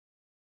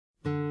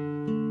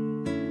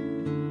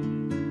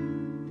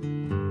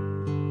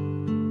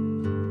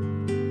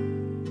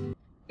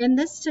In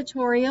this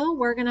tutorial,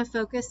 we're going to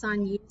focus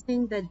on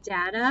using the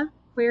data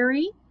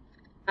query.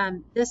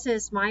 This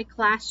is my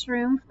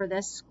classroom for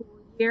this school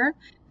year,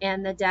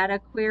 and the data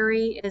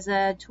query is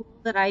a tool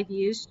that I've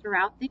used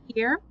throughout the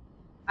year.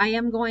 I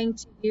am going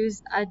to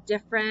use a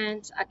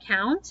different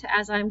account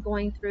as I'm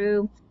going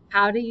through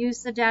how to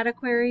use the data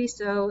query,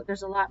 so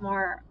there's a lot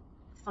more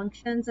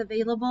functions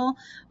available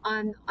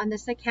on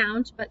this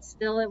account, but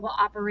still it will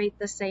operate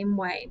the same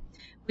way.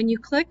 When you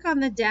click on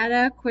the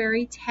data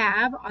query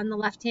tab on the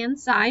left-hand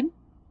side,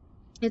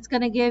 it's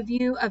going to give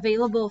you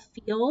available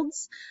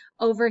fields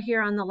over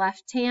here on the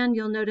left hand.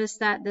 You'll notice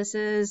that this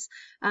is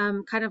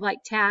kind of like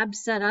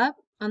tabs set up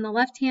on the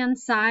left-hand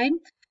side.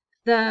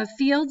 The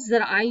fields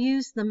that I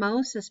use the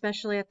most,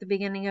 especially at the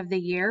beginning of the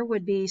year,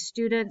 would be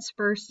students'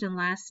 first and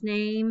last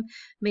name,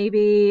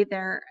 maybe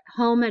their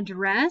home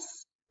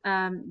address.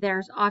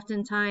 There's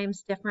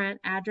oftentimes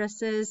different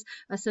addresses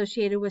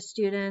associated with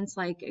students,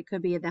 like it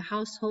could be the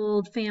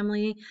household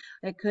family,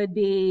 it could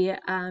be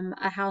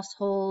a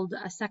household,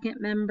 a second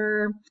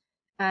member.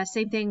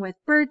 Same thing with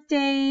birth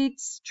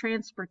dates,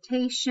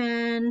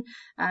 transportation.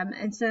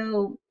 And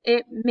so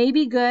it may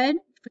be good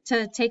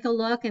to take a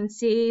look and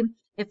see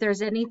if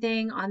there's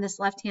anything on this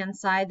left-hand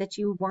side that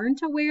you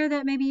weren't aware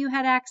that maybe you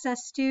had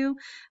access to.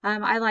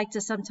 I like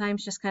to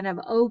sometimes just kind of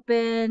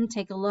open,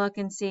 take a look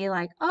and see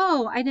like,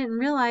 oh, I didn't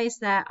realize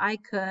that I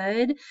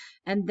could.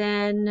 And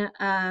then,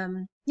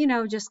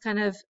 just kind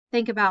of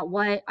think about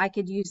what I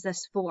could use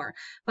this for.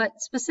 But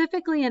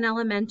specifically in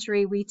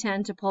elementary, we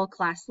tend to pull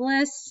class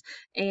lists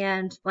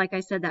and, like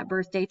I said, that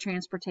birthday,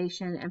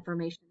 transportation,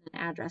 information,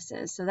 and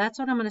addresses. So that's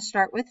what I'm going to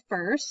start with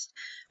first.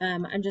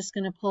 I'm just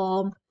going to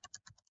pull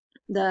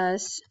the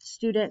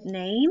student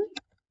name.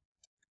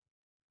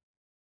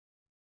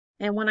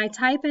 And when I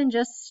type in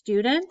just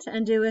student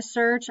and do a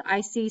search,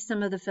 I see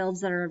some of the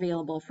fields that are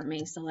available for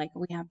me. So like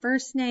we have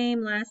first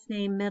name, last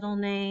name, middle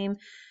name.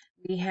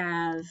 We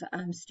have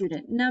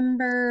student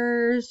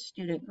numbers,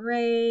 student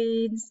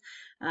grades,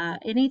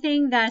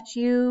 anything that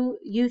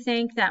you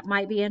think that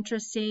might be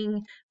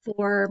interesting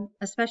for,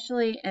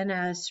 especially in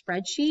a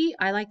spreadsheet.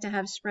 I like to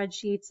have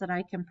spreadsheets that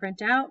I can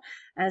print out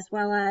as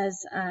well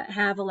as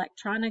have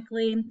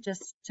electronically,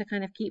 just to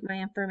kind of keep my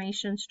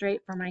information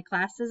straight for my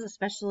classes,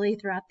 especially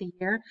throughout the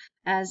year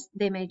as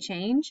they may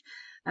change.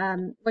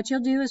 What you'll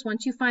do is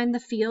once you find the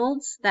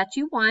fields that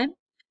you want,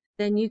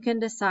 then you can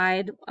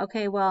decide,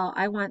 okay, well,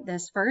 I want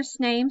this first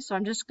name, so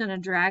I'm just going to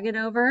drag it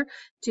over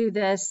to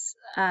this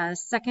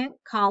second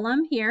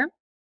column here.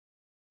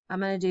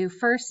 I'm going to do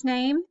first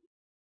name,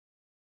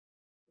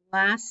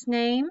 last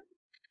name,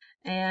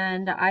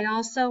 and I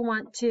also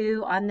want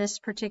to, on this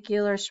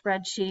particular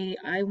spreadsheet,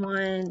 I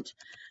want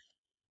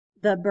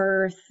the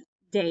birth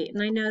date.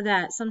 And I know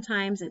that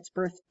sometimes it's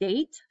birth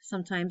date,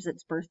 sometimes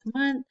it's birth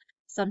month,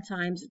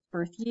 sometimes it's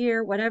birth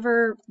year,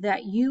 whatever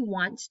that you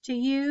want to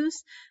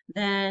use,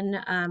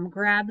 then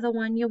grab the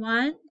one you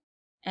want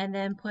and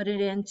then put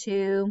it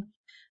into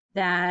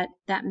that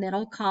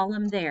middle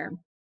column there.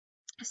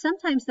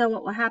 Sometimes though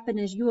what will happen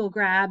is you will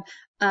grab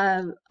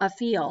a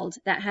field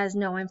that has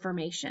no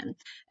information.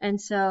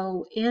 And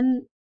so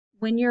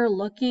when you're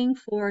looking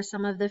for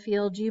some of the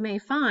fields, you may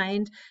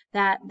find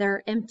that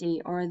they're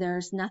empty or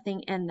there's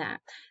nothing in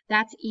that.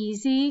 That's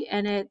easy,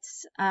 and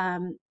it's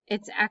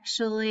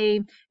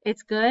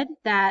good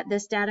that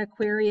this data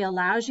query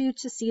allows you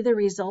to see the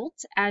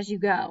results as you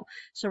go.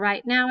 So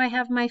right now I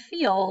have my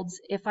fields.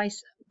 If I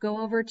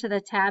go over to the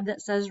tab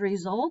that says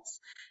results,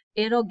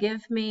 it'll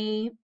give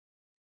me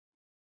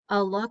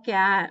a look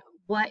at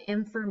what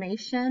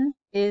information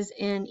is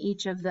in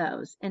each of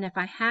those. And if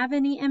I have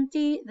any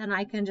empty, then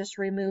I can just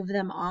remove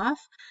them off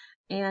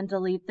and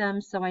delete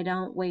them so I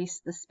don't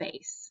waste the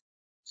space.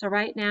 So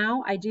right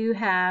now I do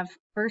have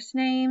first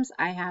names,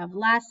 I have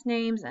last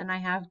names, and I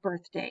have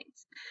birth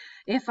dates.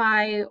 If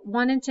I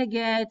wanted to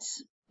get,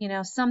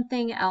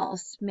 something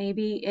else,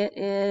 maybe it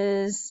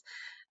is,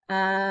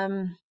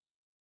 I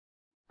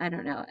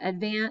don't know,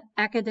 advanced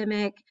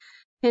academic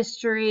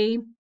history,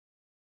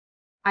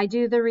 I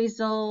do the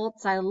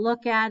results, I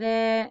look at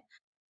it,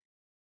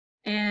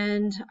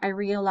 and I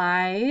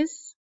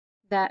realize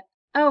that,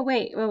 oh,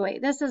 wait,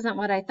 this isn't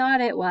what I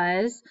thought it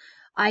was.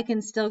 I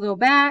can still go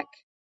back.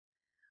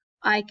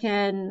 I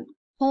can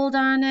hold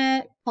on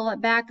it, pull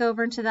it back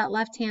over into that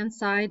left-hand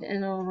side,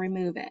 and it'll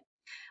remove it.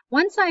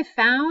 Once I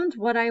found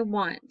what I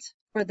want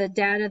for the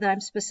data that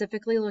I'm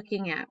specifically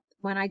looking at,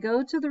 when I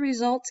go to the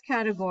results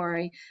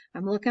category,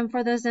 I'm looking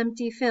for those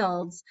empty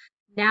fields.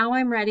 Now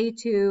I'm ready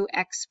to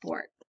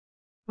export.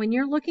 When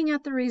you're looking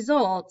at the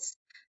results,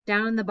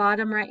 down in the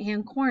bottom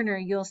right-hand corner,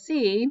 you'll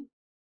see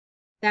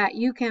that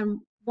you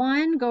can,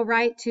 one, go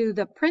right to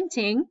the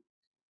printing,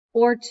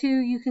 or two,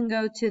 you can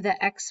go to the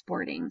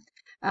exporting.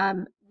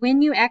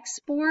 When you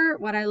export,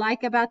 what I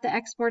like about the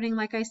exporting,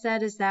 like I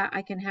said, is that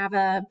I can have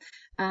a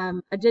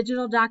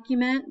digital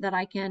document that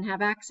I can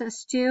have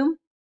access to,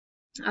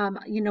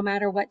 no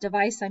matter what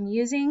device I'm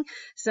using.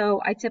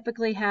 So I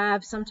typically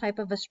have some type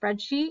of a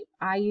spreadsheet.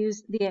 I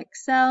use the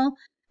Excel.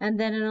 and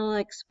then it'll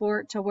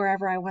export to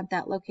wherever I want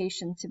that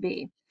location to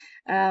be.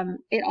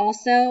 It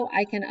also,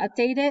 I can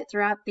update it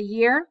throughout the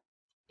year,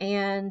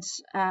 and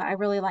I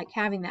really like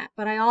having that.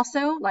 But I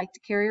also like to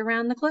carry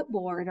around the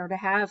clipboard, or to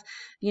have,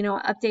 an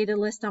updated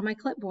list on my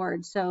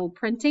clipboard. So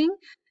printing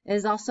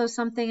is also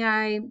something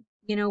I,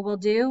 will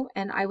do,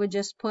 and I would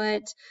just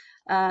put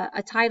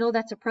a title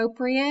that's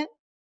appropriate.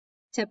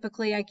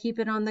 Typically, I keep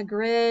it on the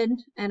grid,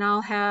 and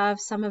I'll have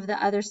some of the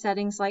other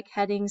settings like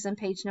headings and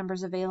page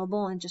numbers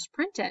available and just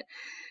print it.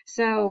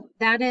 So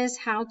that is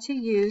how to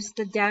use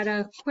the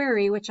data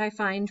query, which I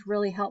find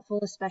really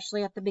helpful,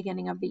 especially at the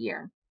beginning of the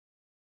year.